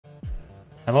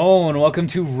Hello and welcome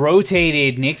to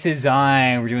Rotated Nix's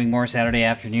Eye. We're doing more Saturday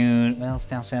afternoon. Well, it's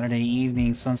now Saturday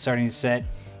evening. Sun's starting to set.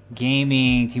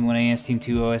 Gaming, Team 1 AS, Team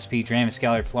 2 OSP, Dramus,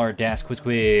 Scallard, Flora, Das,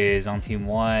 Quiz on Team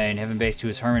 1. Heaven Base 2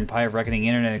 is Herman, Pie of Reckoning,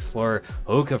 Internet Explorer,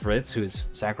 Oka Fritz, who is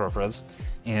Sakura Fritz,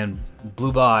 and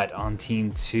Bluebot on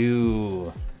Team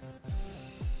 2.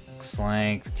 Looks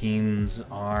like the teams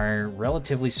are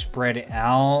relatively spread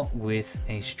out with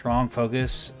a strong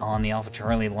focus on the Alpha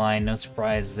Charlie line. No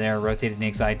surprise there. Rotated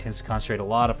Nick's Eye tends to concentrate a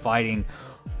lot of fighting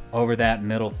over that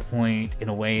middle point in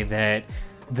a way that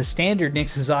the standard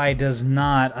Nix's Eye does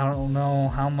not. I don't know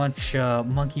how much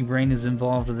monkey brain is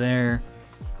involved there,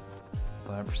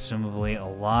 but presumably a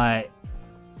lot.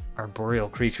 Arboreal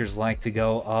creatures like to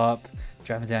go up.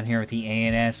 Driving down here with the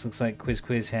ANS. Looks like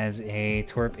Quiz has a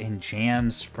Torp and Jam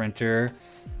Sprinter.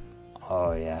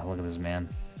 Oh yeah, look at this man.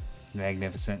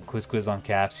 Magnificent. Quiz on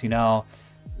caps. You know,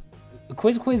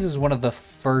 Quiz is one of the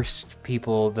first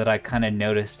people that I kind of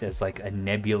noticed as like a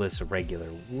Nebulous regular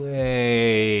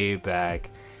way back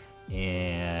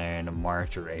in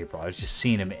March or April. I was just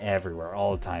seeing him everywhere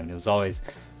all the time. It was always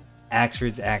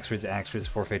Axfords,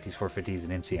 450s, 450s,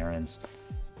 and MCRNs.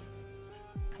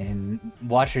 And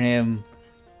watching him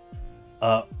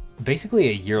basically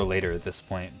a year later at this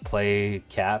point play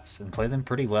caps and play them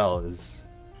pretty well is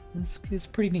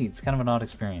pretty neat. It's kind of an odd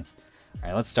experience. All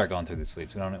right, let's start going through these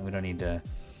fleets. We don't need to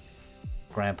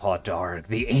Grandpa Dark,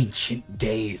 the ancient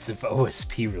days of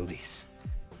OSP release.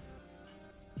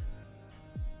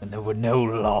 And there were no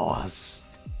laws.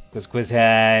 Because Quiz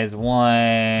has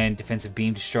one defensive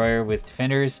beam destroyer with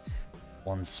defenders,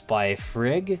 one spy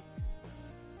frig,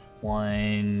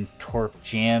 one Torp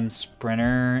Jam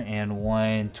Sprinter, and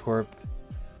one Torp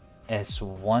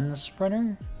S1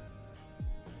 Sprinter.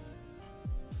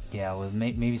 Yeah, well,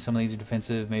 maybe some of these are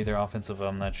defensive, maybe they're offensive,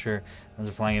 I'm not sure. Those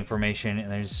are flying information,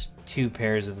 and there's two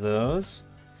pairs of those.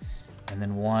 And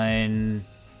then one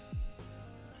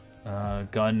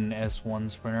gun S1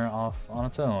 Sprinter off on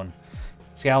its own.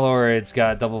 Scalord's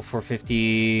got double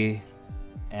 450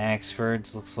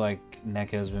 Axfords. Looks like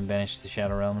NECA has been banished to the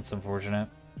Shadow Realm. It's unfortunate.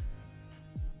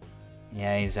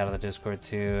 Yeah, he's out of the Discord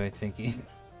too. I think he's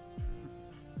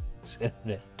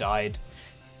died.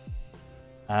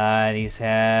 These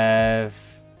have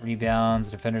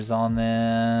rebounds, defenders on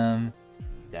them.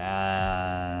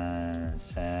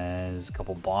 Says a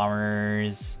couple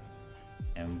bombers.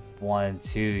 And 1,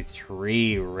 2,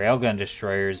 3 railgun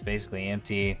destroyers, basically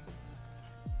empty.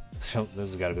 So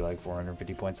those have got to be like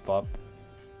 450 points a pop.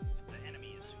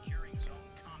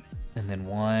 And then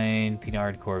one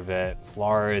Pinard Corvette.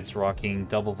 Florid's rocking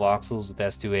double voxels with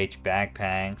S2H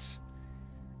backpacks.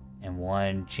 And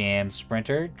one Jam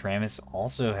Sprinter. Dramus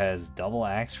also has double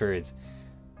Axfords.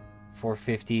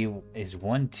 450 is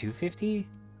one 250?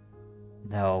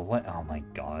 No, what? Oh my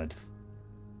god.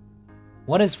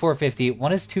 One is 450,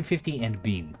 one is 250 and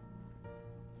beam.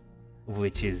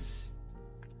 Which is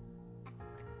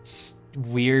just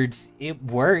weird. It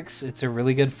works. It's a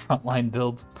really good frontline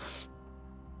build.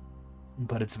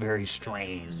 But it's very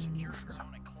strange.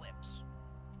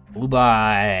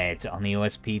 Bluebot on the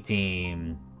OSP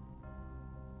team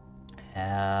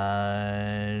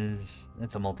has...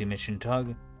 That's a multi-mission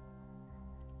tug.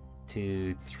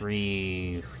 2,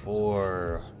 3,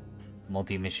 4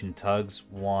 multi-mission tugs.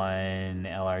 One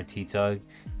LRT tug.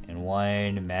 And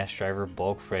one mass driver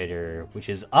bulk freighter, which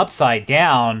is upside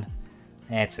down.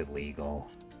 That's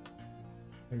illegal.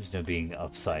 There's no being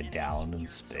upside down in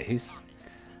space.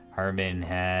 Herman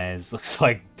has, looks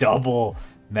like double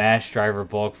mass driver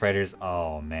bulk freighters.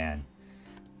 Oh, man.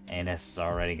 ANS is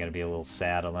already going to be a little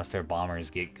sad unless their bombers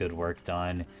get good work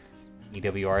done.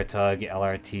 EWR tug,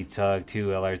 LRT tug, 2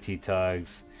 LRT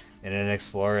tugs. And an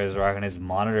Explorer is rocking his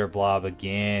monitor blob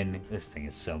again. This thing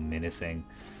is so menacing.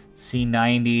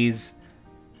 C90s,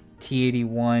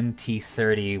 T81,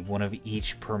 T30, one of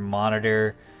each per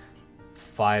monitor.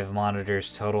 5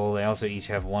 monitors total. They also each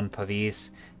have one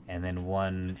Pavis. And then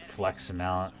one flex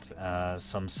amount,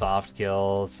 some soft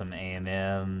kill, some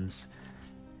AMMs,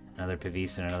 another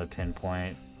Pavis and another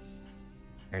pinpoint.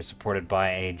 They're supported by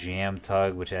a Jam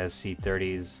Tug, which has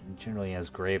C30s, generally has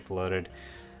grape loaded.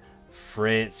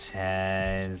 Fritz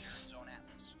has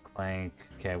Clank,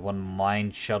 okay, one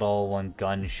Mine Shuttle, one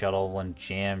Gun Shuttle, one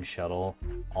Jam Shuttle.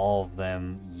 All of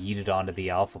them yeeted onto the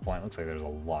Alpha Point. Looks like there's a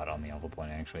lot on the Alpha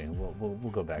Point, actually.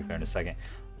 We'll go back there in a second.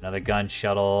 Another Gun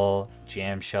Shuttle,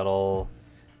 Jam Shuttle.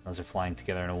 Those are flying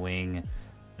together in a wing.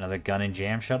 Another Gun and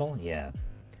Jam Shuttle? Yeah.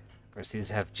 Of course, these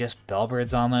have just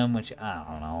Bellbirds on them, which, I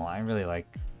don't know. I really like...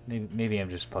 Maybe I'm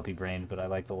just puppy-brained, but I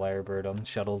like the Lyrebird on the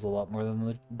shuttles a lot more than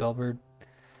the Bellbird.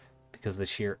 Because the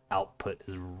sheer output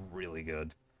is really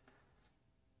good.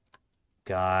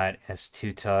 got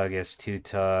S2 tug, S2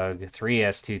 tug, 3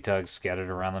 S2 tugs scattered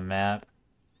around the map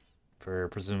for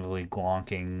presumably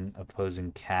glonking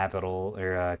opposing capital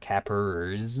or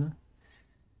cappers.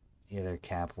 The other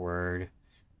cap word.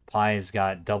 Pie's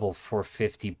got double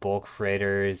 450 bulk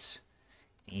freighters,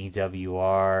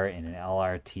 EWR, and an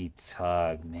LRT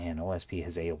tug. Man, OSP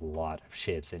has a lot of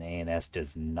ships, and ANS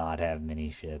does not have many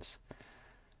ships.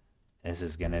 This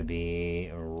is going to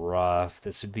be rough.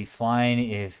 This would be fine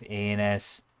if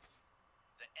ANS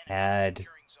had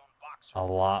a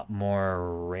lot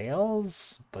more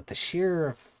rails, but the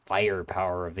sheer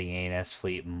firepower of the ANS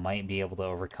fleet might be able to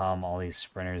overcome all these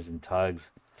sprinters and tugs.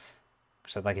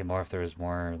 So I'd like it more if there was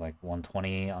more like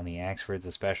 120 on the Axfords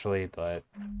especially, but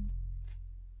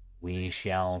we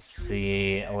shall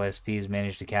see. OSP's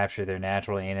managed to capture their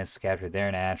natural, ANS captured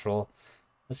their natural.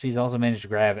 OSP's also managed to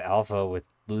grab Alpha with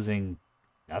losing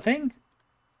nothing?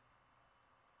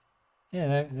 Yeah,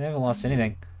 they haven't lost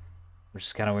anything, which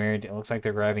is kind of weird. It looks like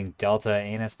they're grabbing Delta.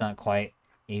 ANS not quite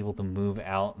able to move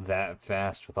out that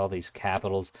fast with all these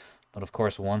capitals. But of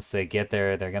course, once they get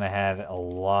there, they're going to have a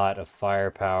lot of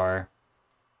firepower.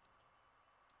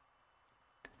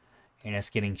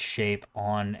 ANS getting shape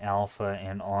on Alpha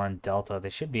and on Delta. They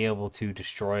should be able to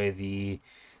destroy the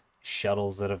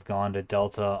shuttles that have gone to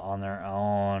Delta on their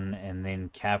own and then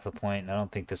cap the point. And I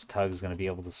don't think this tug is going to be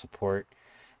able to support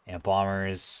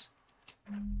bombers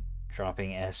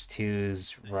dropping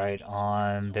S2s right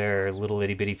on their little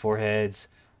itty bitty foreheads.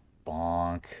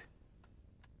 Bonk.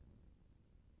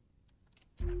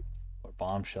 Or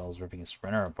bombshells ripping a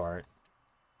sprinter apart.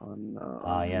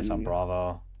 Yes, on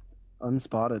Bravo.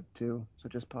 Unspotted too, so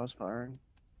just pause firing.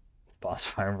 Pause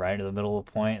firing right into the middle of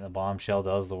the point, and the bombshell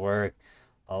does the work.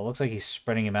 Looks like he's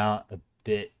spreading him out a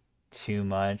bit too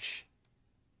much.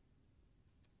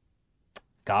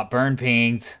 Got burn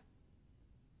pinged.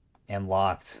 And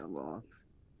locked.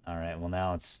 Alright, well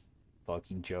now it's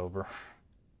fucking Jover.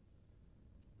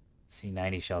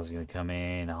 C90 shell's gonna come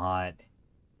in hot.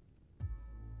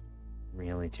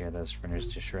 Really tear those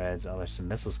sprinters to shreds. Oh, there's some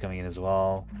missiles coming in as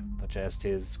well. Bunch of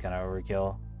S2s, it's kind of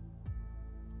overkill.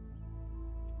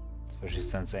 Especially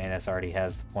since ANS already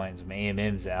has the points.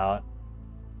 AMM's out.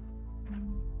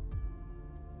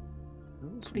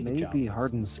 Those may be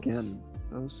hardened skin.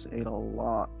 Those ate a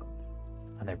lot.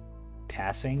 And they're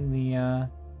passing the,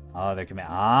 oh, they're coming.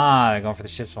 They're going for the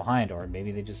ships behind, or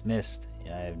maybe they just missed.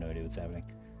 Yeah, I have no idea what's happening.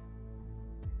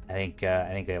 I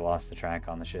think they lost the track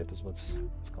on the ship is what's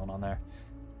going on there.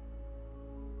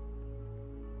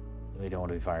 Really don't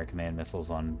want to be fire command missiles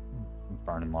on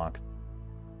burn and lock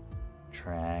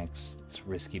tracks. It's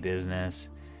risky business.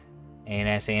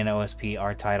 ANS and OSP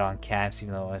are tied on caps,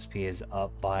 even though OSP is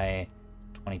up by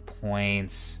 20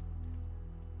 points.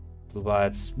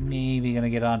 Bluebot's maybe going to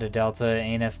get onto Delta.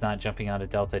 ANS not jumping onto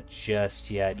Delta just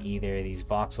yet either. These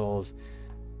voxels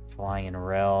flying in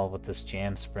rail with this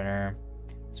jam sprinter.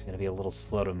 So they're going to be a little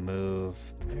slow to move.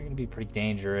 They're going to be pretty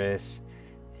dangerous.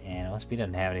 And OSP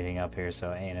doesn't have anything up here,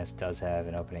 so ANS does have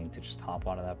an opening to just hop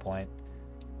onto that point.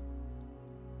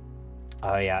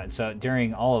 Oh yeah, so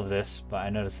during all of this, but I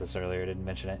noticed this earlier, I didn't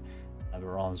mention it, but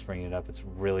Roland's bringing it up, it's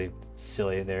really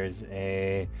silly. There's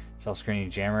a self-screening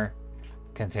jammer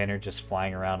container just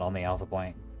flying around on the alpha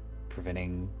point,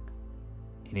 preventing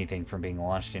anything from being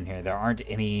launched in here.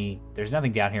 There's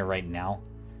nothing down here right now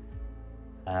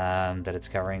that it's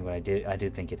covering, but I do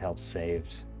think it helps save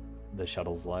the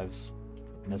shuttle's lives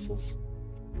with missiles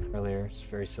earlier. It's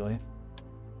very silly.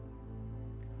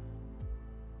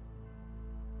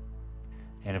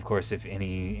 And of course, if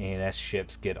any ANS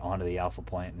ships get onto the alpha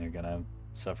point, they're gonna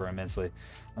suffer immensely.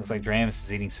 Looks like Dramus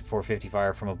is eating some 450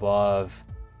 fire from above.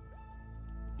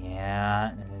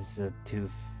 Yeah, and this is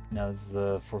this is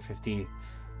the 450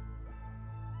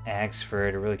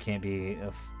 Axford. It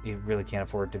really can't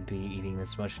afford to be eating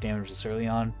this much damage this early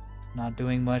on. Not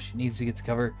doing much. It needs to get to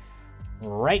cover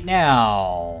right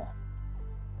now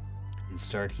and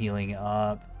start healing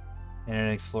up.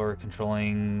 Internet Explorer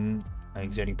controlling,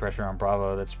 exerting pressure on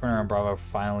Bravo. That sprinter on Bravo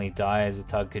finally dies. The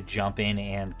tug could jump in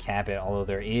and cap it, although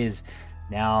there is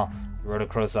now the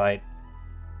Rotocrosite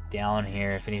down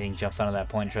here. If anything jumps onto that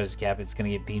point and tries to cap it, it's going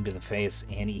to get beamed to the face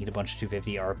and eat a bunch of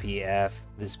 250 RPF.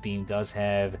 This beam does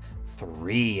have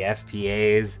 3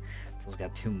 FPAs. It's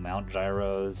got 2 mount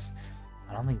gyros.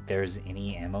 I don't think there's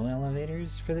any ammo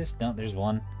elevators for this. No, there's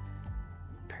one.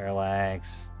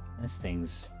 Parallax. This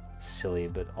thing's silly,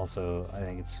 but also I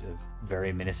think it's a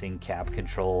very menacing cap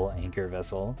control anchor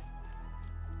vessel,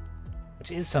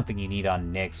 which is something you need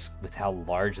on Nyx with how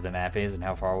large the map is and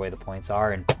how far away the points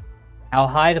are. And how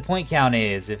high the point count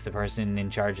is. If the person in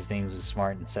charge of things was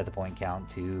smart and set the point count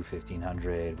to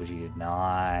 1500, which he did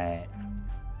not.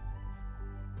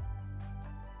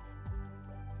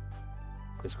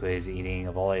 Quizquiz eating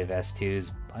a volley of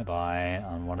S2s. Bye-bye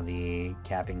on one of the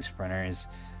capping sprinters.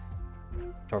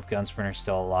 Torp gun sprinter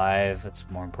still alive. That's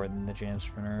more important than the jam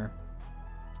sprinter.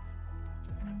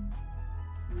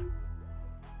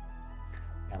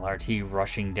 LRT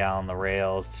rushing down the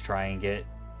rails to try and get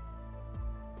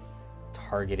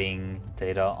targeting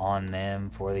data on them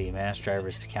for the mass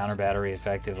drivers to counter battery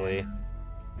effectively.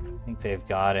 I think they've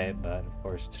got it, but of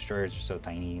course destroyers are so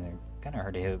tiny. They're kind of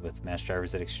hard to hit with mass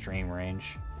drivers at extreme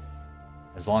range.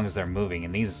 As long as they're moving,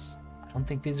 and these, I don't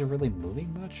think these are really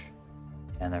moving much.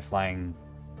 And they're flying,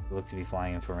 they look to be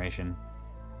flying in formation.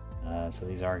 So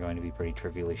these are going to be pretty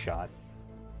trivially shot.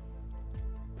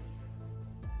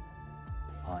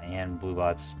 And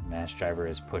Bluebot's mass driver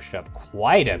is pushed up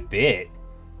quite a bit.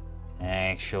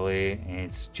 Actually,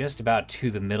 it's just about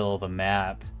to the middle of the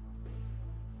map.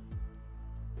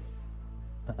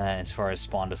 As far as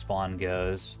spawn to spawn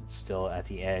goes, it's still at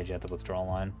the edge, at the withdrawal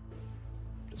line.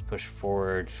 Just push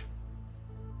forward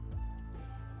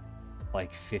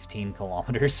like 15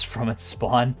 kilometers from its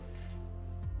spawn.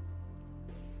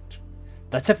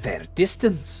 That's a fair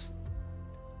distance.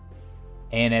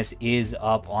 ANS is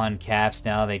up on caps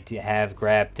now. They have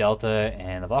grabbed Delta,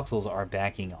 and the Voxels are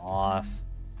backing off.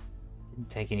 Didn't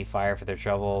take any fire for their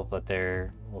trouble, but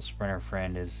their little sprinter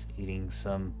friend is eating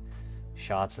some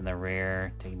shots in the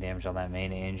rear, taking damage on that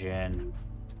main engine.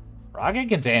 Rocket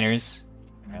containers.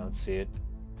 Alright, let's see it.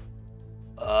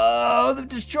 Oh, the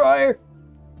destroyer!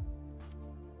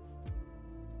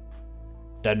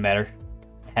 Doesn't matter.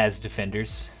 Has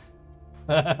defenders.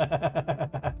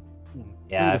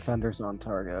 Yeah, defenders on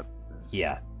target.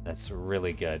 Yeah, that's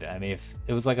really good. I mean, if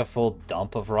it was like a full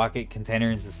dump of rocket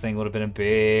containers, this thing would have been in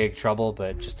big trouble,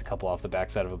 but just a couple off the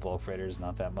backside of a bulk freighter is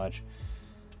not that much.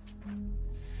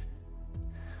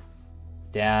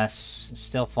 Das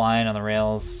still flying on the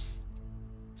rails,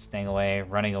 staying away,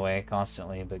 running away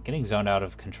constantly, but getting zoned out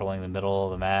of controlling the middle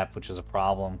of the map, which is a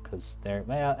problem because they're,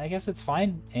 well, I guess it's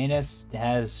fine. ANS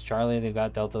has Charlie, they've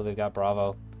got Delta, they've got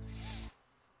Bravo.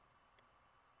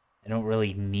 They don't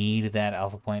really need that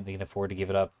alpha point. They can afford to give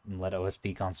it up and let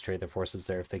OSP concentrate their forces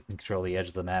there if they can control the edge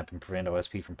of the map and prevent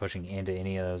OSP from pushing into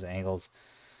any of those angles.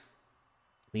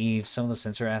 Leave some of the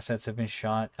sensor assets have been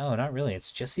shot. Oh, not really.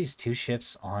 It's just these two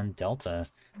ships on Delta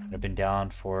that have been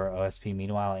down for OSP.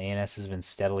 Meanwhile, ANS has been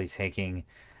steadily taking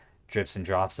drips and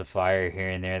drops of fire here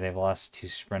and there. They've lost two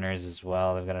sprinters as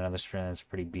well. They've got another sprinter that's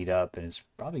pretty beat up and is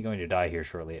probably going to die here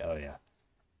shortly. Oh, yeah.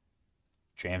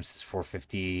 Drams is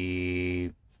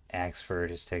 450...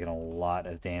 Axford has taken a lot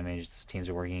of damage. These teams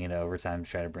are working into overtime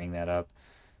to try to bring that up.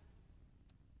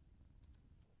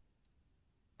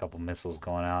 A couple missiles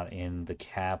going out in the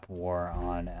cap war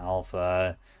on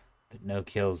Alpha, but no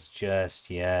kills just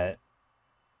yet.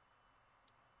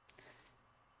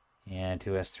 And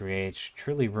 2S3H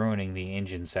truly ruining the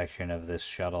engine section of this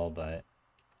shuttle, but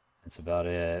that's about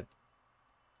it.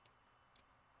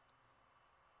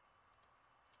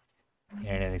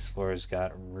 Internet Explorer's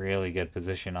got really good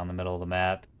position on the middle of the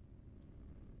map.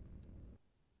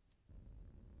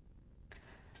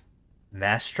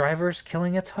 Mass drivers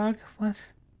killing a tug? What?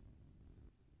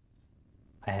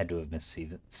 I had to have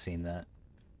seen that.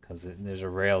 Because there's a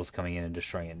rails coming in and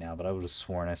destroying it now, but I would have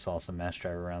sworn I saw some mass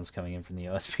driver rounds coming in from the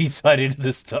OSP side into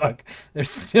this tug.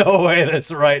 There's no way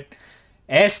that's right.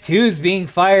 S2 is being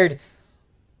fired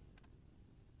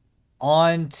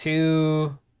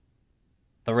onto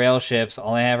the rail ships.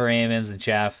 All I have are AMMs and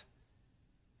chaff.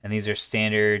 And these are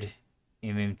standard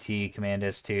MMT Command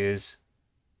S2s.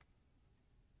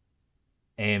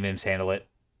 AMMs handle it.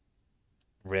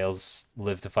 Rails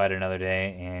live to fight another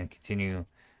day and continue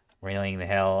railing the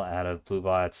hell out of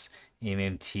Bluebots.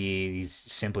 MMT, these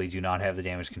simply do not have the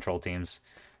damage control teams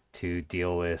to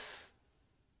deal with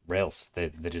rails. They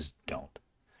just don't.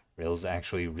 Rails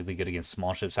actually really good against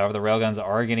small ships. However, the railguns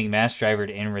are getting mass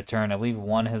drivered in return. I believe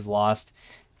one has lost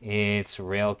its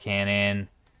rail cannon.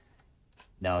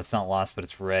 No, it's not lost, but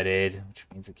it's redded, which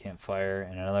means it can't fire.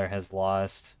 And another has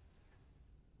lost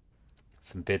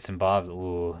some bits and bobs.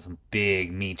 Ooh, some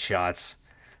big meat shots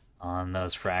on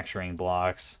those fracturing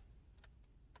blocks.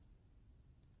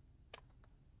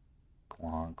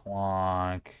 Clonk,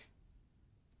 clonk.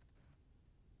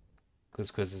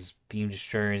 Quiz's beam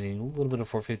destroyers, a little bit of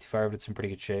 450 fire, but it's in pretty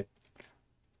good shape.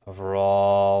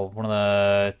 Overall, one of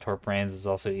the torp brains is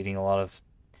also eating a lot of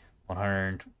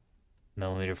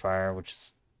 100mm fire, which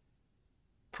is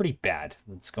pretty bad.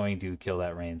 It's going to kill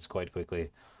that range quite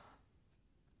quickly.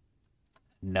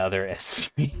 Another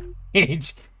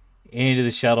S3H into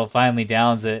the shuttle, finally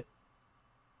downs it.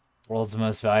 World's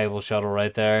most valuable shuttle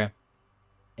right there.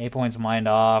 8 points mined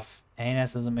off.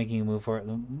 ANS isn't making a move for it.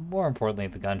 More importantly,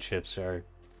 the gunships are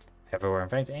everywhere. In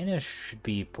fact, ANS should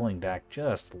be pulling back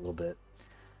just a little bit.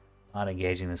 Not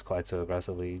engaging this quite so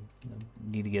aggressively.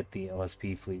 Need to get the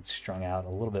OSP fleet strung out a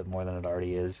little bit more than it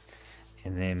already is.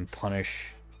 And then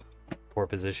punish poor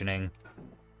positioning.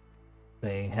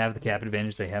 They have the cap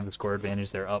advantage. They have the score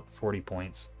advantage. They're up 40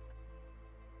 points.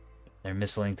 They're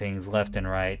missiling things left and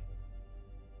right.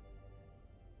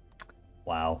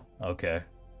 Wow. Okay.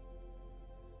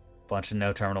 Bunch of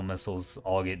no-terminal missiles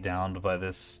all get downed by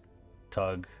this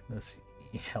tug. This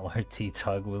LRT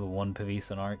tug with one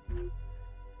Pavison arc.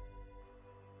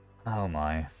 Oh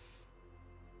my.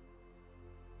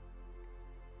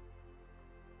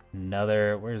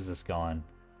 Another... Where's this going?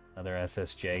 Another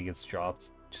SSJ gets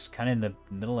dropped. Just kind of in the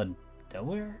middle of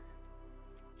nowhere?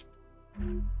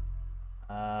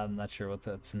 I'm not sure what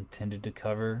that's intended to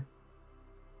cover.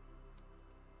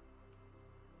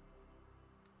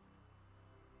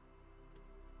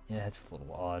 Yeah, it's a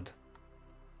little odd.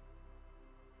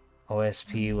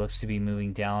 OSP looks to be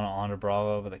moving down onto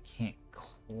Bravo, but they can't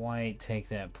quite take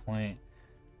that point.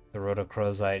 The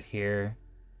Rotocrosite here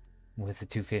with the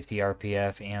 250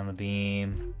 RPF and the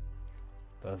beam.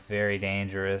 Both very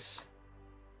dangerous.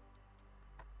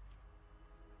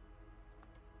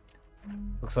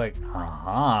 Looks like,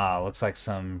 looks like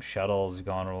some shuttles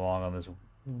going along on this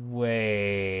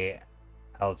way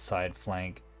outside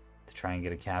flank to try and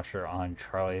get a capture on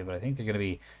Charlie, but I think they're going to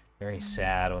be very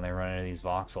sad when they run into these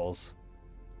voxels,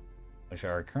 which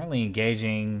are currently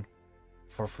engaging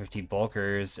 450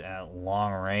 bulkers at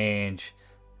long range.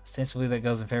 Ostensibly that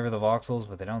goes in favor of the voxels,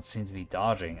 but they don't seem to be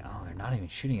dodging. Oh, they're not even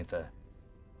shooting at the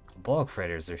bulk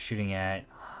freighters. They're shooting at,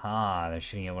 they're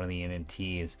shooting at one of the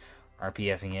MMTs.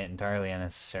 RPFing it entirely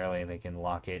unnecessarily. They can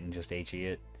lock it and just HE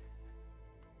it.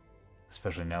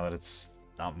 Especially now that it's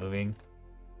not moving.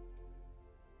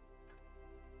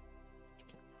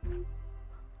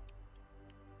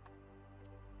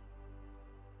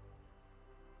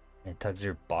 And tugs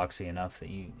are boxy enough that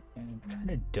you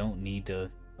kind of don't need to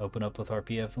open up with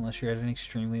RPF unless you're at an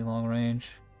extremely long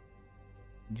range.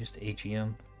 You just HE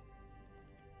them.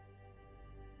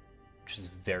 Which is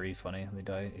very funny. They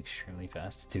die extremely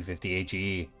fast. 250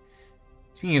 HE.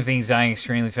 Speaking of things dying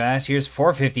extremely fast, here's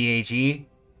 450 HE.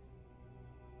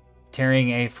 Tearing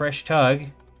a fresh tug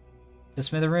to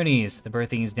smitheroonies. The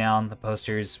berthing is down. The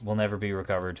posters will never be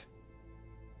recovered.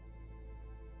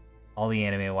 All the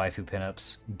anime waifu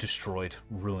pinups destroyed,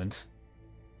 ruined.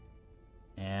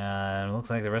 And it looks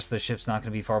like the rest of the ship's not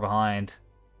going to be far behind.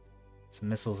 Some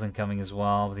missiles incoming as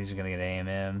well, but these are going to get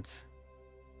AMM'd.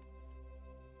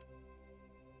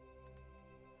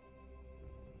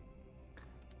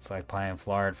 It's like Pie and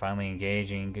Flard finally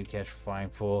engaging. Good catch for Flying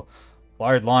Fool.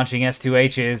 Flard launching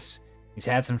S2Hs. He's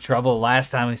had some trouble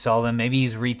last time we saw them. Maybe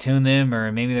he's retuned them,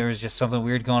 or maybe there was just something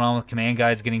weird going on with command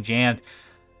guides getting jammed.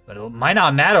 But it might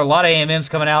not matter. A lot of AMMs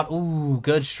coming out. Ooh,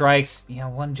 good strikes. Yeah,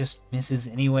 one just misses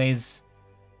anyways.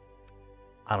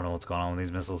 I don't know what's going on with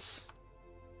these missiles.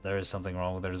 There is something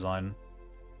wrong with their design.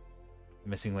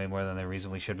 Missing way more than they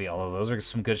reasonably should be. Although those are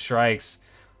some good strikes.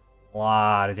 A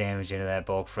lot of damage into that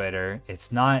bulk freighter.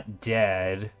 It's not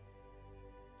dead.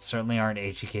 Certainly aren't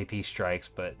HEKP strikes,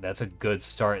 but that's a good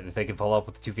start. If they can follow up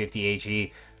with the 250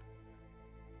 HE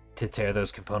to tear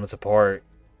those components apart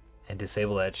and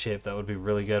disable that ship, that would be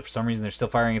really good. For some reason, they're still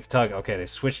firing at the tug. Okay, they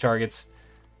switched targets.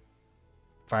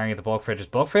 Firing at the bulk freighters.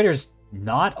 Bulk freighters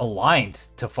not aligned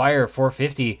to fire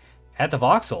 450 at the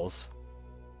voxels.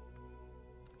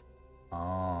 Oh,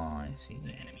 I see.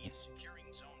 The enemy is securing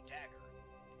zone dagger.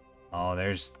 Oh,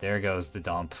 there goes the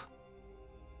dump.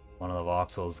 One of the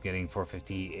voxels getting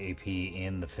 450 AP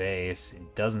in the face.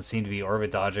 It doesn't seem to be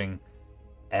orbit dodging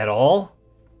at all.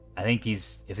 I think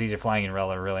if these are flying in rel,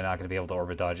 they're really not going to be able to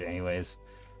orbit dodge anyways.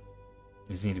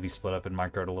 These need to be split up and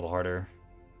microed a little harder.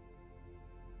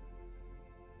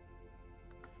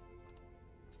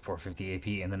 450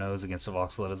 AP in the nose against a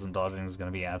voxel that isn't dodging is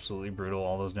going to be absolutely brutal.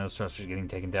 All those nose thrusters getting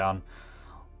taken down.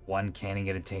 One cannon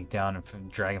getting taken down,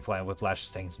 and Dragonfly and Whiplash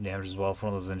is taking some damage as well if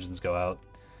one of those engines go out.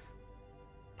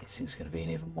 This thing's going to be in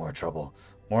even more trouble.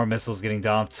 More missiles getting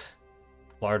dumped.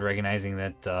 Flard recognizing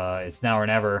that it's now or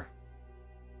never.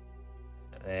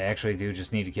 They actually do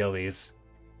just need to kill these.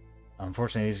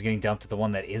 Unfortunately, these are getting dumped to the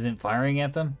one that isn't firing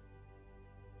at them.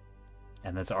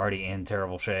 And that's already in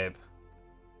terrible shape.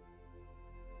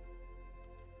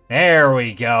 There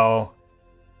we go.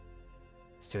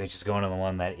 S2H is going to the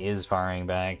one that is firing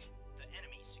back. The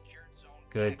enemy secured zone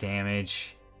Good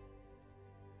damage.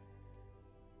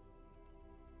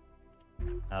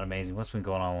 Not amazing. What's been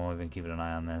going on when we've been keeping an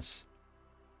eye on this?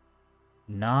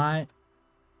 Not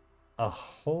a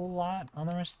whole lot on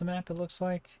the rest of the map, it looks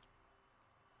like.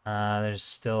 There's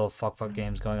still fuck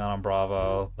games going on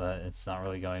Bravo, but it's not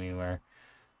really going anywhere.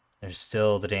 There's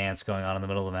still the dance going on in the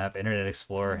middle of the map. Internet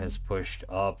Explorer has pushed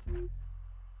up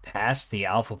past the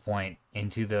alpha point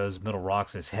into those middle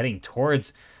rocks. Is heading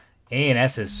towards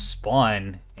A&S's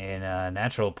spawn in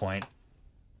Natural Point.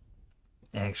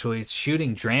 Actually, it's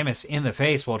shooting Dramus in the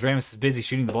face while Dramus is busy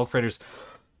shooting the bulk freighters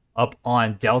up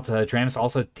on Delta. Dramus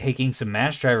also taking some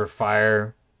mass driver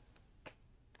fire.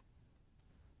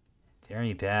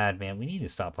 Very bad, man. We need to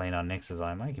stop playing on Nix's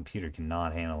Eye. My computer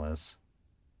cannot handle this.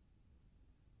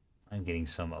 I'm getting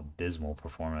some abysmal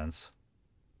performance.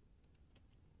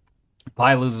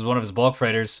 Pi loses one of his bulk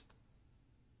freighters.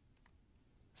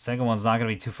 Second one's not going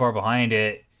to be too far behind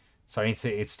it.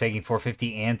 It's taking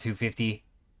 450 and 250.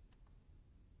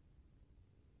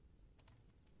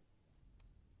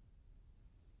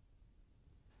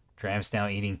 Dram's now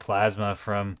eating plasma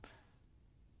from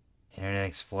Internet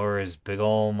Explorer's big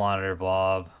ol' monitor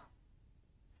blob.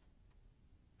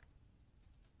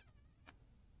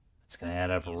 It's going to add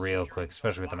up real quick,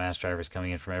 especially with the mass drivers coming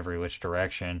in from every which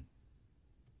direction. In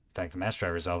fact, the mass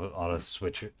drivers ought to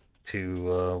switch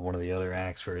to one of the other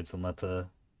Axfords and let the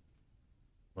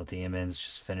MNs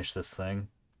just finish this thing.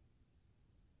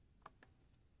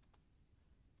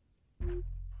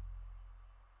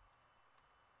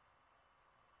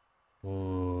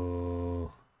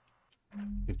 Ooh.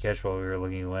 Good catch while we were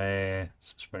looking away.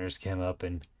 Some sprinters came up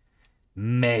and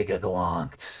mega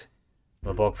glonked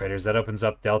the bulk freighters. That opens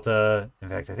up Delta. In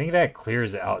fact, I think that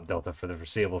clears out Delta for the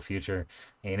foreseeable future.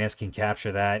 A&S can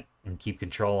capture that and keep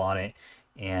control on it.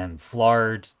 And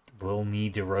Flard will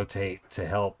need to rotate to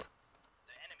help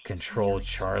control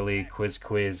Charlie.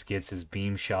 Quiz gets his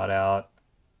beam shot out.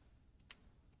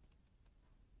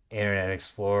 Internet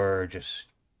Explorer just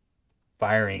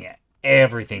firing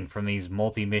everything from these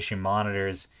multi-mission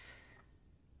monitors.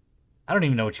 I don't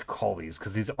even know what you call these,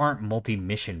 because these aren't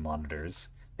multi-mission monitors.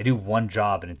 They do one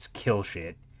job, and it's kill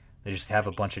shit. They just have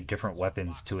a bunch of different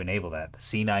weapons to enable that. The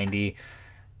C90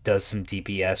 does some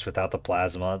DPS without the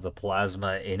plasma. The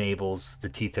plasma enables the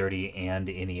T-30 and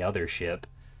any other ship.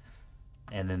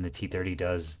 And then the T-30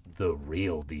 does the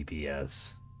real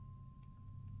DPS.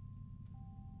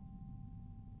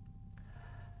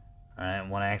 Alright,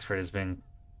 one Axford has been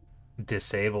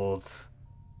disabled.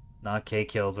 Not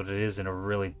K-killed, but it is in a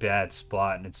really bad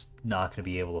spot, and it's not going to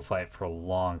be able to fight for a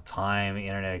long time.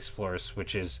 Internet Explorer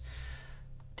switches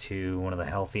to one of the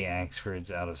healthy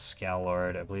Axfords out of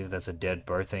Scowlord. I believe that's a dead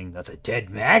birthing. That's a dead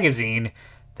magazine!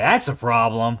 That's a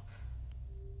problem!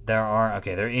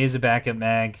 There is a backup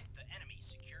mag. The enemy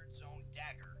secured zone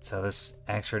dagger. So this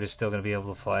Axford is still going to be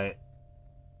able to fight.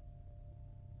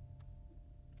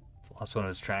 Lost one of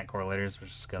his track correlators, which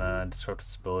is going to disrupt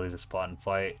its ability to spot and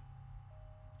fight.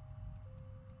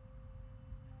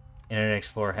 Internet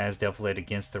Explorer has deflated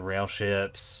against the rail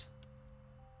ships.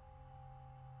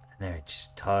 And there,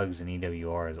 just tugs and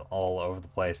EWR is all over the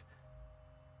place.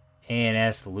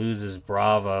 A&S loses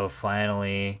Bravo,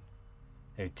 finally.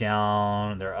 They're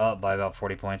down. They're up by about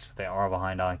 40 points, but they are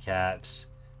behind on caps.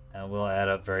 And will add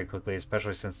up very quickly,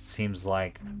 especially since it seems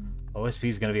like OSP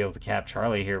is going to be able to cap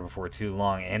Charlie here before too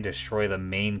long and destroy the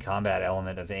main combat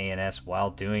element of A&S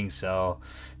while doing so.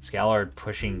 Scallard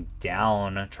pushing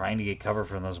down, trying to get cover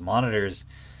from those monitors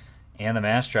and the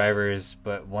mass drivers,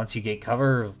 but once you get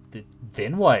cover,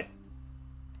 then what?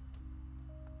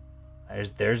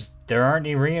 There aren't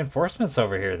any reinforcements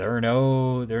over here. There are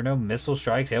no missile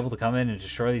strikes able to come in and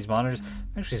destroy these monitors.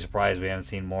 I'm actually surprised we haven't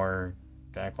seen more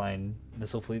backline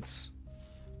missile fleets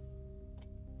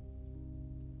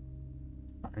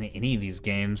in any of these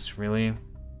games, really,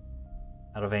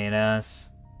 out of A&S.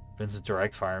 Been some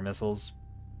direct fire missiles,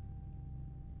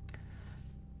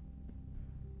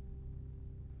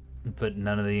 but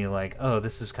none of the like, oh,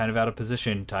 this is kind of out of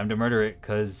position, time to murder it,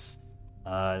 because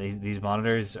these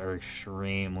monitors are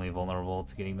extremely vulnerable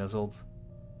to getting missiled.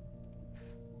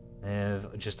 They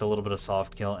have just a little bit of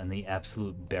soft kill and the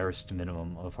absolute barest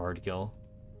minimum of hard kill.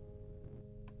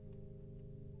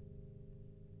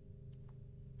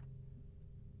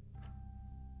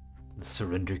 The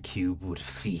surrender cube would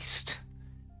feast.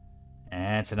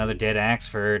 And it's another dead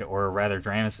Axford, or rather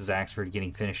Dramus's Axford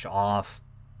getting finished off.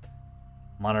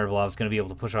 Monitor Blob's going to be able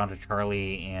to push onto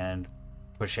Charlie and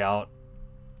push out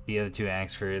the other two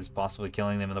Axfords, possibly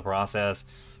killing them in the process.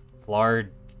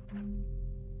 Flard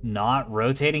not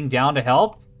rotating down to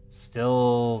help.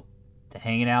 Still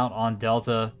hanging out on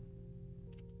Delta.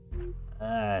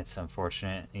 It's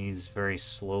unfortunate. He's very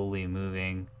slowly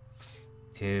moving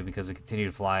too, because they continue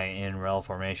to fly in rel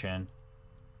formation,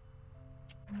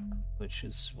 which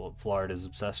is what Florida is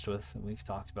obsessed with, and we've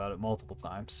talked about it multiple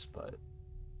times, but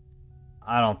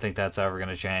I don't think that's ever going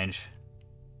to change.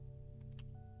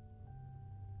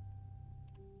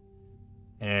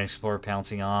 And an Explorer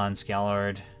pouncing on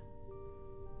Scalard.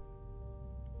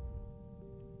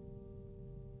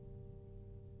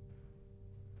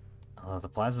 The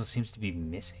plasma seems to be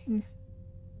missing.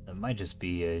 That might just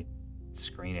be a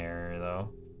screen error, though.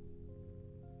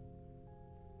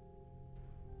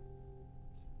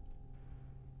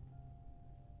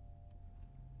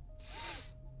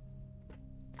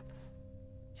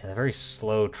 Yeah, the very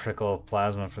slow trickle of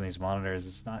plasma from these monitors,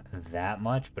 it's not that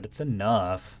much, but it's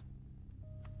enough.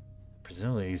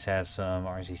 Presumably these have some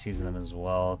RCCs in them as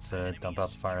well to dump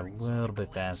out the fire a little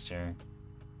bit faster.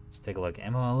 Let's take a look.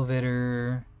 Ammo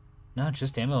elevator. Not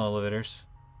just ammo elevators.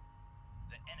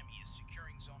 The enemy is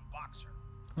securing zone boxer.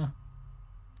 Huh.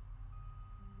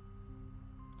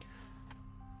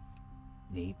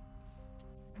 Neat.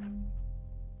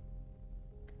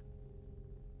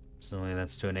 Presumably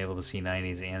that's to enable the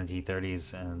C90s and the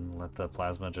T30s and let the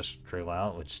plasma just trail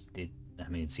out, which I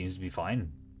mean, it seems to be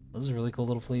fine. This is a really cool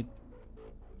little fleet.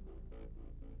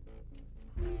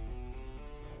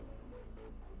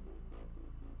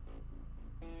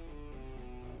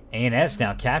 ANS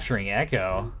now capturing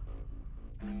Echo,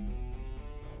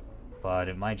 but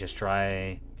it might just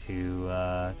try to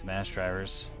mass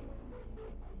drivers.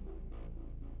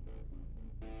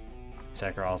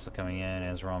 Sekar also coming in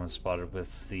as Rom is spotted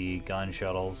with the gun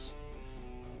shuttles.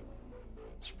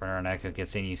 Sprinter and Echo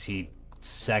gets in. You see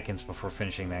seconds before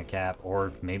finishing that cap,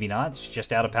 or maybe not. It's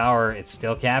just out of power. It's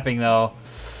still capping though.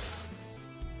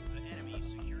 The enemy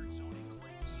secured zone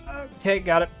enclaves. Okay,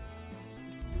 got it.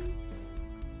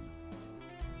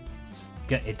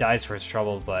 It dies for its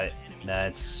trouble, but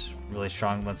that's really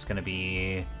strong. That's going to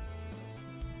be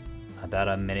about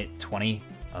a minute 20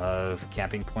 of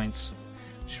capping points,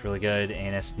 which is really good.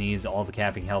 ANS needs all the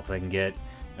capping help they can get.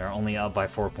 They're only up by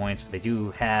 4 points, but they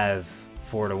do have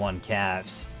 4-to-1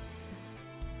 caps.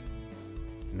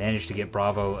 Managed to get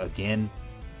Bravo again.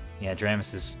 Yeah,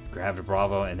 Dramus has grabbed a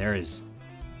Bravo, and there is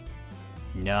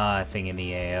nothing in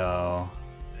the AO.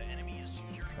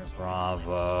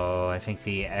 Bravo. I think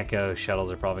the Echo shuttles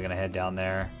are probably going to head down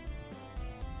there.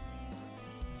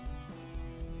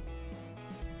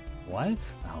 What?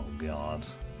 Oh, God.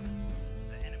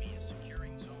 The enemy is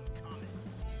securing zone common.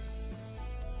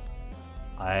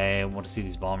 I want to see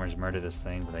these bombers murder this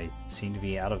thing, but they seem to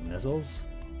be out of missiles.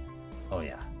 Oh,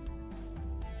 yeah.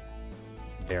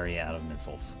 Very out of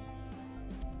missiles.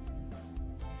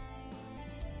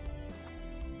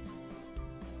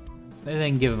 Maybe they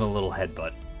can give him a little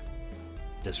headbutt.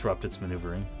 Disrupt its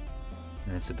maneuvering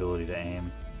and its ability to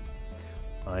aim.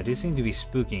 Well, I do seem to be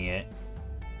spooking it.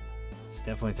 It's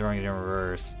definitely throwing it in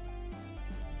reverse.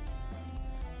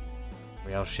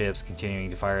 Rail ships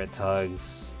continuing to fire at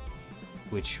tugs,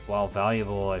 which, while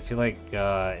valuable, I feel like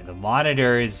the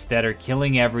monitors that are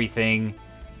killing everything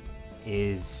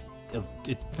is a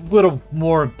little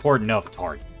more important of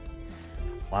target.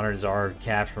 Monitors are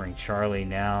capturing Charlie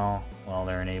now, while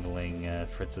they're enabling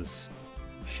Fritz's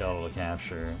shuttle to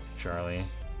capture Charlie.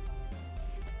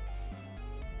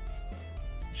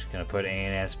 Just gonna put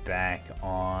ANS back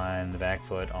on the back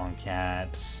foot on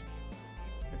caps.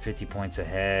 They're 50 points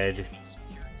ahead,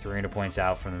 300 points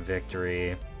out from the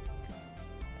victory.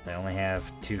 They only have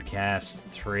 2 caps,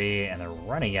 3, and they're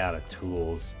running out of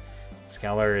tools.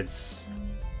 Scalards,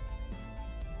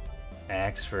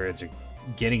 Axfords are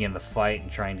getting in the fight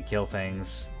and trying to kill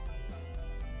things.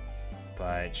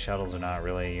 But shuttles are not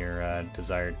really your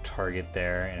desired target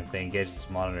there, and if they engage these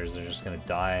monitors, they're just going to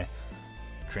die.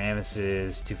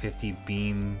 Dramus's 250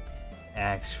 beam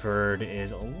Axford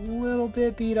is a little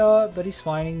bit beat up, but he's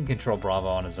fine. He can control Bravo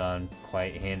on his own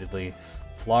quite handedly.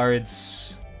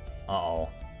 Flard's... uh-oh.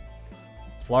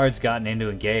 Flard's gotten into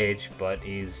engage, but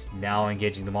he's now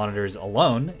engaging the monitors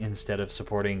alone instead of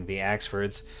supporting the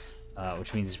Axfords,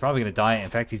 which means he's probably going to die. In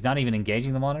fact, he's not even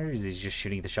engaging the monitors, he's just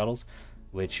shooting the shuttles.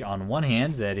 Which, on one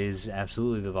hand, that is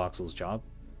absolutely the Voxel's job.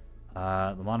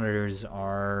 The monitors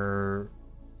are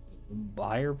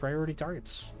higher priority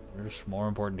targets. They're just more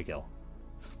important to kill.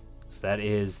 So that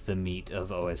is the meat of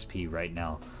OSP right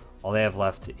now. All they have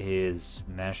left is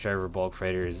mass driver bulk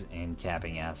freighters and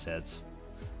capping assets.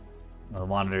 The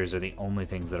monitors are the only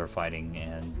things that are fighting,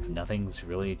 and nothing's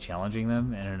really challenging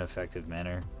them in an effective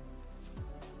manner.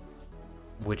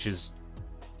 Which is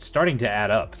starting to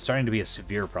add up. It's starting to be a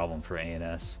severe problem for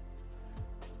ANS.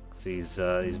 So these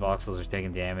voxels are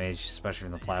taking damage, especially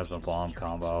from the plasma bomb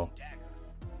combo.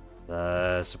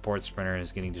 The support sprinter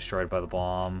is getting destroyed by the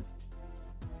bomb.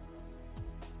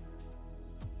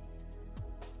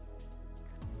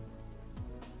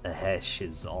 The Hesh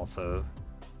is also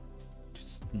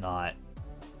just not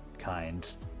kind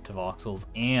to voxels,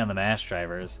 and the mash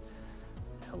drivers.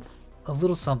 A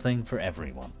little something for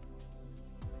everyone.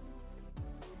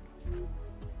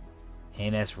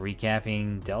 ANS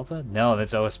recapping Delta? No,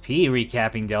 that's OSP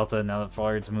recapping Delta now that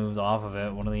Flard's moved off of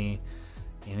it. One of the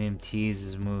MMTs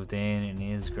has moved in and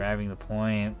is grabbing the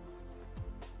point.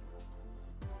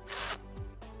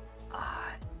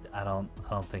 I don't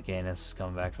think ANS is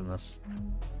coming back from this.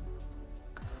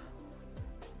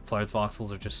 Flard's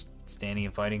voxels are just standing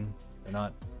and fighting. They're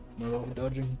not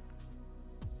dodging.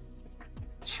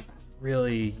 You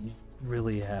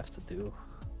really have to do.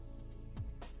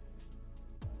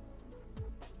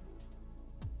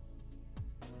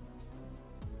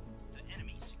 The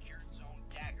enemy secured zone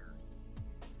dagger.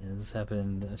 Yeah, this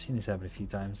happened. I've seen this happen a few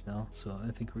times now, so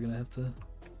I think we're gonna have to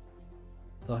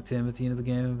talk to him at the end of the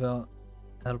game about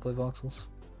how to play voxels.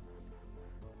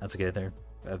 That's okay. They're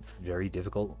a very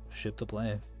difficult ship to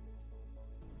play.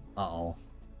 Uh-oh.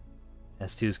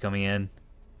 S2 is coming in,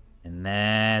 and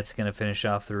that's gonna finish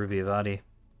off the Ruby Avadi.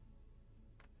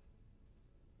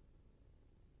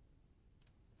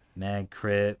 Mag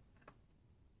crit.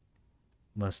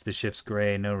 Most of the ship's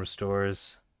gray, no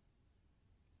restores.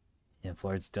 Yeah,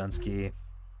 Flard's Dunsky.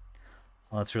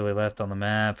 All that's really left on the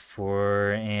map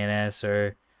for ANS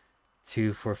are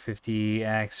 2 450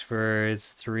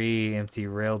 Axfords, 3 empty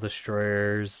rail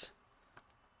destroyers,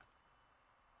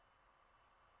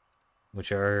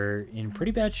 which are in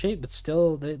pretty bad shape, but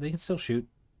still they can still shoot.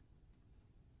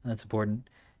 That's important.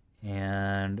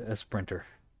 And a sprinter.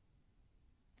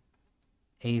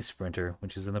 A sprinter,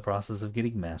 which is in the process of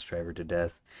getting Mass Driver to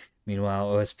death.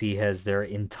 Meanwhile, OSP has their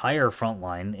entire front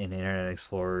line in Internet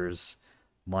Explorer's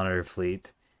monitor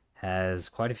fleet, has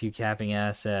quite a few capping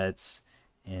assets,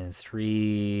 and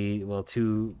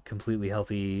 2 completely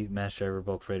healthy Mass Driver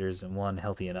bulk freighters and 1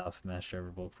 healthy enough Mass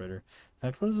Driver bulk freighter. In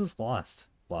fact, what is this lost?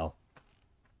 Wow.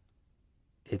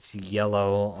 It's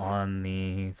yellow on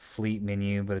the fleet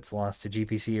menu, but it's lost to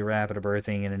GPC, a rapid, a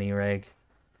berthing, and an E-reg.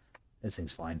 This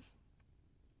thing's fine.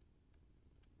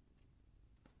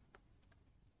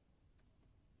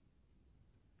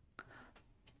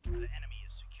 The enemy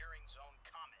is securing zone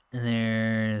Comet. And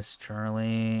there's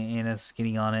Charlie. ANS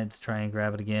getting on it to try and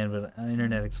grab it again, but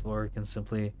Internet Explorer can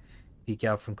simply peek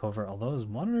out from cover. Although his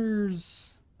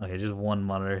monitors... Okay, just 1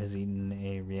 monitor has eaten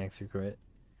a reactor crit.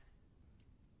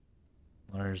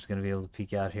 Monitor's going to be able to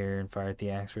peek out here and fire at the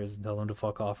Axfords and tell them to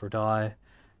fuck off or die.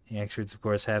 The Axfords, of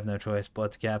course, have no choice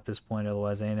but to cap this point.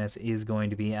 Otherwise, ANS is going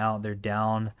to be out. They're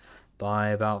down by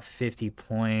about 50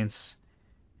 points.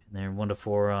 And they're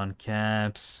 1-4 on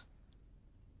caps.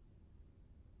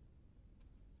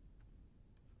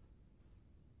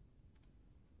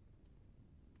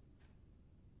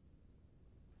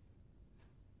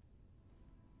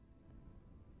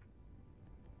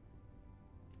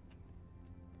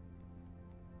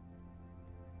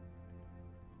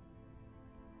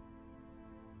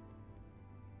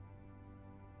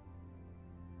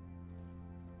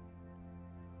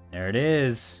 There it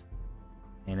is.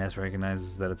 ANS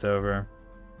recognizes that it's over.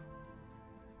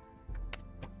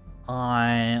 I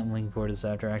am looking forward to this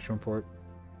after action report.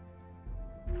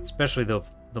 Especially the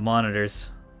monitors.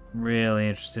 I'm really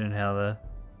interested in how the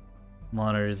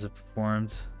monitors have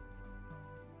performed.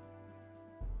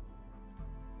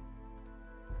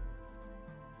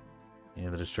 Yeah,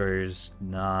 the destroyers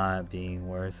not being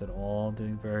worth at all,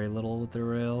 doing very little with their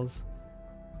rails.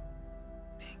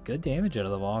 Man, good damage out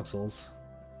of the voxels.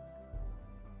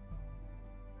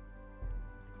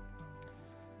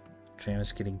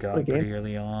 Travis getting got pretty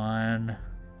early on.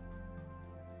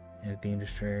 And beam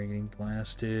destroyer getting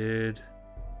blasted.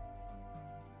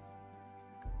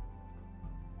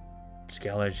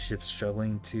 Scallard ship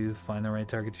struggling to find the right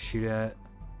target to shoot at.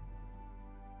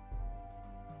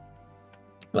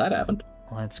 Well, that happened.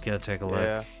 Let's go take a look.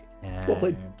 Yeah. And Well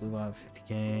played. blew out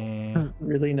 50k.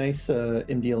 Really nice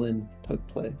MDLN tug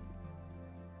play.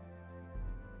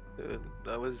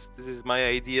 This is my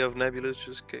idea of Nebulous,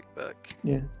 just kick back.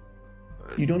 Yeah.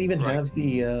 You don't even have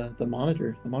the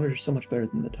monitor. The monitor's so much better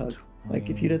than the tug. Like,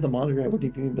 if you did the monitor, I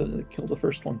wouldn't even be able to kill the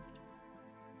first one.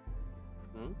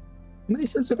 How many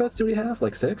sensor bets do we have?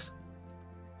 Like 6?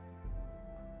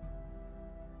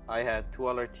 I had 2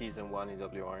 LRTs and 1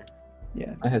 EWR.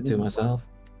 Yeah. I had 2 myself.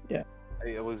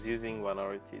 I was using 1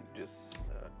 RT to just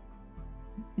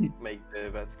make the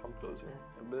vets come closer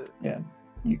a bit. Yeah.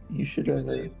 You should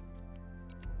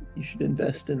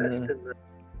invest in the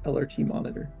LRT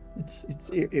monitor.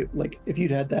 It like, if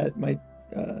you'd had that, my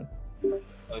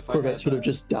Corvettes would have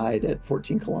just died at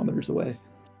 14 kilometers away.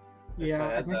 Yeah,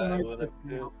 I think I would have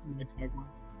too.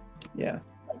 Yeah.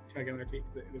 Tug LRT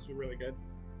because it was really good.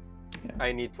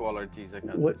 I need 2 LRTs. I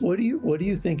can't. What do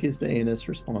you think is the ANS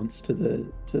response to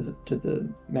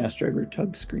the mass driver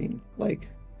tug screen? Like,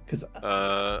 because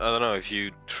I don't know, if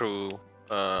you threw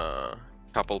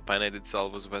couple Panade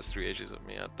itself was best 3 H's of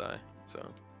me, I'd die. So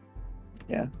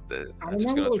yeah, I'm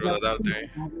just gonna throw that out there.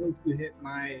 You hit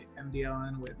my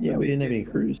MDLN with. Yeah, we didn't have any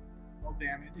crews. Well,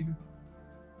 damage.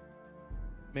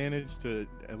 Managed to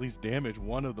at least damage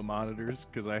one of the monitors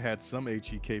because I had some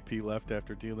HEKP left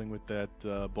after dealing with that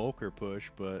bulker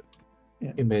push, but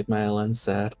You made my LN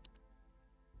sad.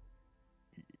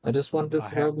 I just wanted to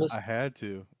throw I had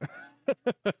to.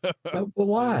 But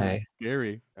why?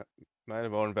 Scary. Might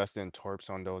have well invested in torps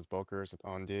on those bulkers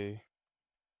on D.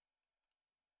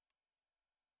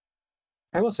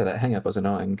 I will say that hang up was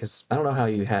annoying because I don't know how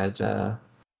you had. You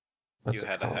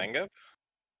had a hang up?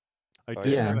 I Oh,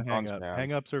 did yeah. have a hang up. Calm down.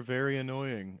 Hang ups are very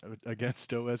annoying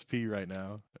against OSP right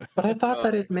now. But I thought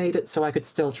that it made it so I could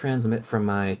still transmit from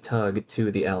my tug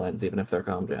to the LNs even if they're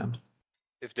comm jammed.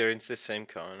 If they're in the same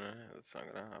corner, that's not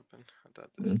gonna happen at that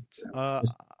distance.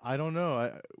 I don't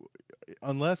know.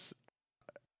 Unless,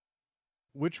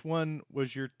 which one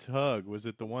was your tug? Was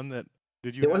it the one that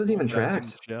did you? It have wasn't even one that didn't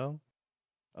tracked. shell?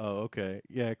 Oh, okay.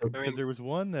 Yeah, because there was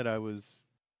one that I was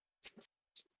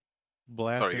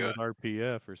blasting with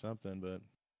RPF or something, but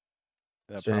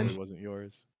that probably wasn't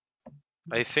yours.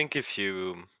 I think if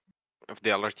the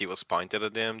LRT was pointed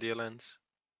at the MDLNs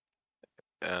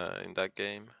in that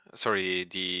game, sorry,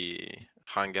 the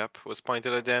hang up was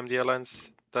pointed at the MDLNs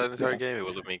that entire game, it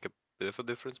would make a bit of a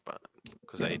difference, but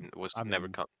because I was never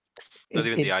not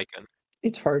even the icon.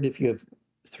 It's hard if you have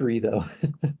 3 though.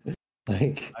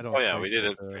 Like, I don't. Oh yeah, we did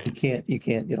it. You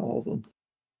can't get all of them.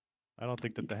 I don't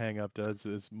think that the hang up does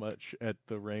as much at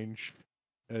the range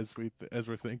as we're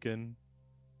thinking.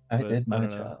 I did my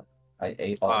job. I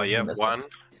ate all Oh, of yeah, the missiles. one?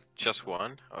 Just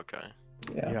one? Okay.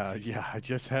 Yeah. I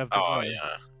just have the Oh one.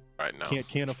 yeah, right now.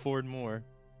 Can't afford more.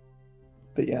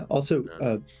 But yeah,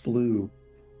 also Blue.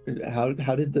 How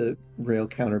did the rail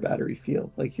counter battery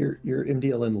feel? Like your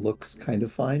MDLN looks kind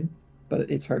of fine, but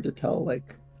it's hard to tell.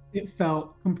 Like, it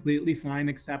felt completely fine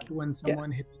except when someone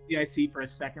hit the CIC for a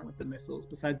second with the missiles.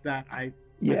 Besides that, I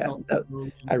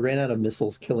ran out of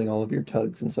missiles killing all of your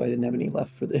tugs, and so I didn't have any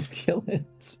left for the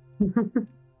MDLNs.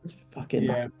 It's fucking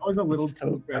I was a little so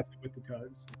too aggressive with the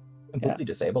tugs. Completely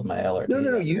disabled my LRT.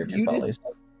 No,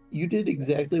 you did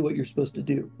exactly what you're supposed to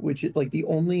do, which is like the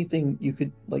only thing you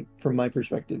could, like, from my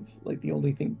perspective, like the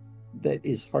only thing that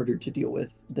is harder to deal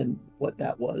with than what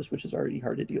that was, which is already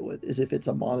hard to deal with, is if it's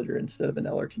a monitor instead of an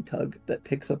LRT tug that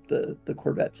picks up the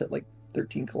Corvettes at like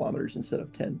 13 kilometers instead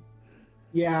of 10.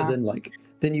 Yeah. So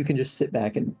then you can just sit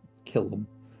back and kill them,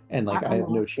 and like I have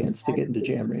no chance to get into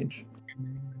jam range.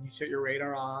 You shut your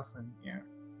radar off, and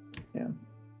yeah.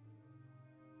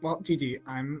 Well, GG,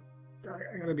 I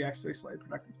gotta be actually slightly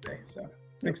productive today, so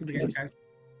thanks for the game, guys.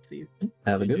 See you.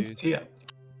 Have a good one. See ya.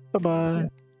 Bye-bye.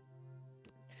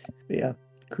 But yeah,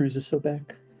 Cruise is so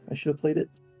back. I should have played it.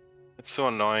 It's so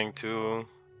annoying to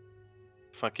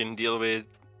fucking deal with,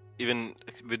 even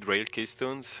with rail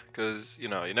keystones, because you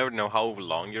never know how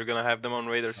long you're gonna have them on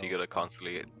radar, so you gotta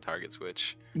constantly target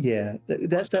switch. Yeah,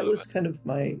 that was kind of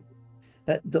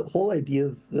the whole idea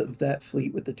of that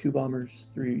fleet with the 2 bombers,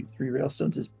 three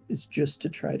railstones is just to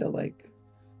try to like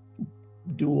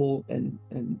duel and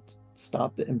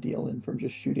stop the MDLN from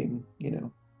just shooting,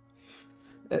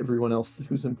 everyone else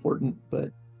who's important.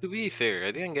 But to be fair,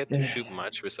 I didn't get to shoot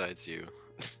much besides you.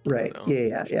 Right. So.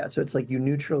 Yeah. So it's like you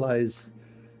neutralize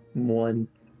 1,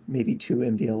 maybe 2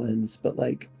 MDLNs, but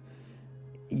like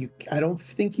I don't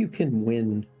think you can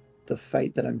win the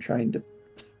fight that I'm trying to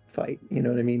fight. You know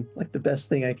what I mean? Like the best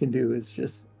thing I can do is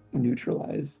just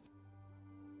neutralize.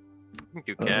 I think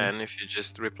you can if you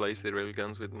just replace the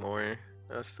railguns with more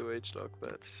S2H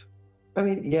lockbats. I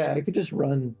mean, yeah, I could just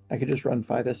run 5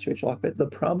 S2H lockbat. The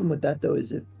problem with that though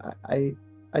is if I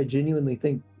genuinely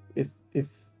think if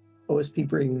OSP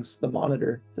brings the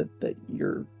monitor that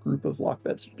your group of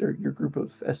lockbats or your group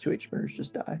of S2H mirrors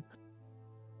just die.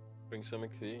 Bring some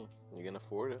XP. You can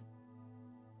afford it.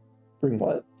 Bring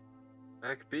what?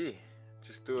 XP.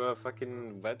 Just do a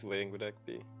fucking vet waiting with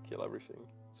XP. Kill everything.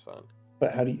 It's fun.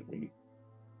 But how do you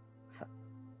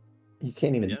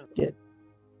can't even get.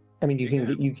 I mean,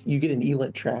 you get an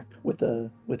ELINT track with a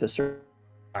server.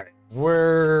 All right,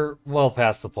 we're well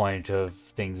past the point of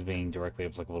things being directly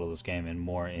applicable to this game and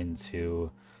more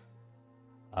into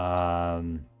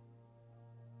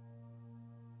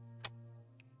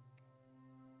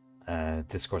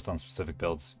discourse on specific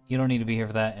builds. You don't need to be here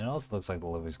for that, and it also looks like the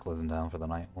livery's closing down for the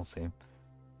night. We'll see.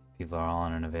 People are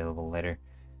on and available later.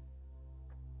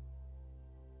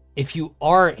 if you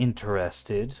are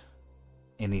interested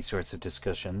in these sorts of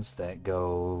discussions that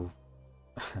go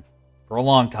for a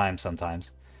long time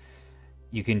sometimes,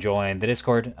 you can join the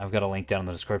Discord. I've got a link down in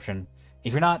the description.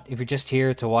 If you're just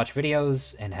here to watch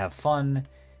videos and have fun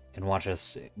and watch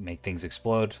us make things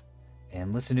explode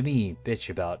and listen to me bitch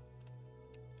about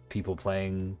people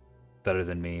playing better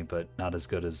than me but not as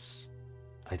good as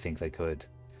I think they could,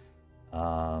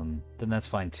 then that's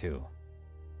fine too.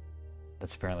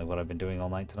 That's apparently what I've been doing all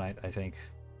night tonight, I think,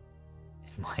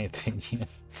 in my opinion.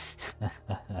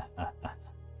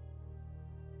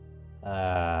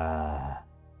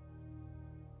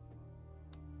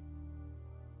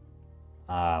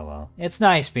 Well. It's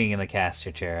nice being in the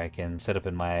caster chair. I can sit up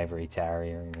in my ivory tower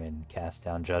and cast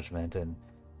down judgment and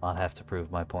not have to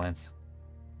prove my points.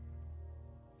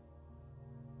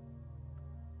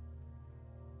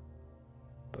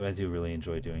 But I do really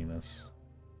enjoy doing this.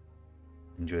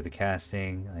 I enjoy the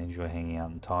casting. I enjoy hanging out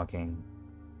and talking.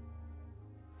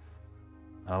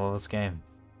 I love this game.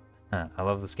 I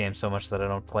love this game so much that I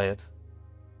don't play it.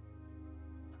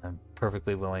 I'm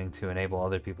perfectly willing to enable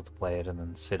other people to play it and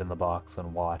then sit in the box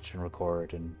and watch and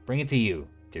record and bring it to you,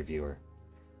 dear viewer.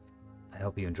 I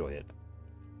hope you enjoy it.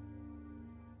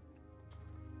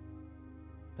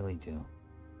 Really do.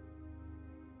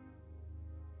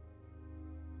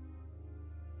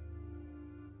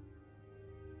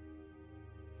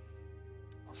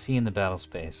 I'll see you in the battle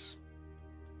space.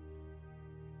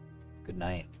 Good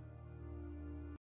night.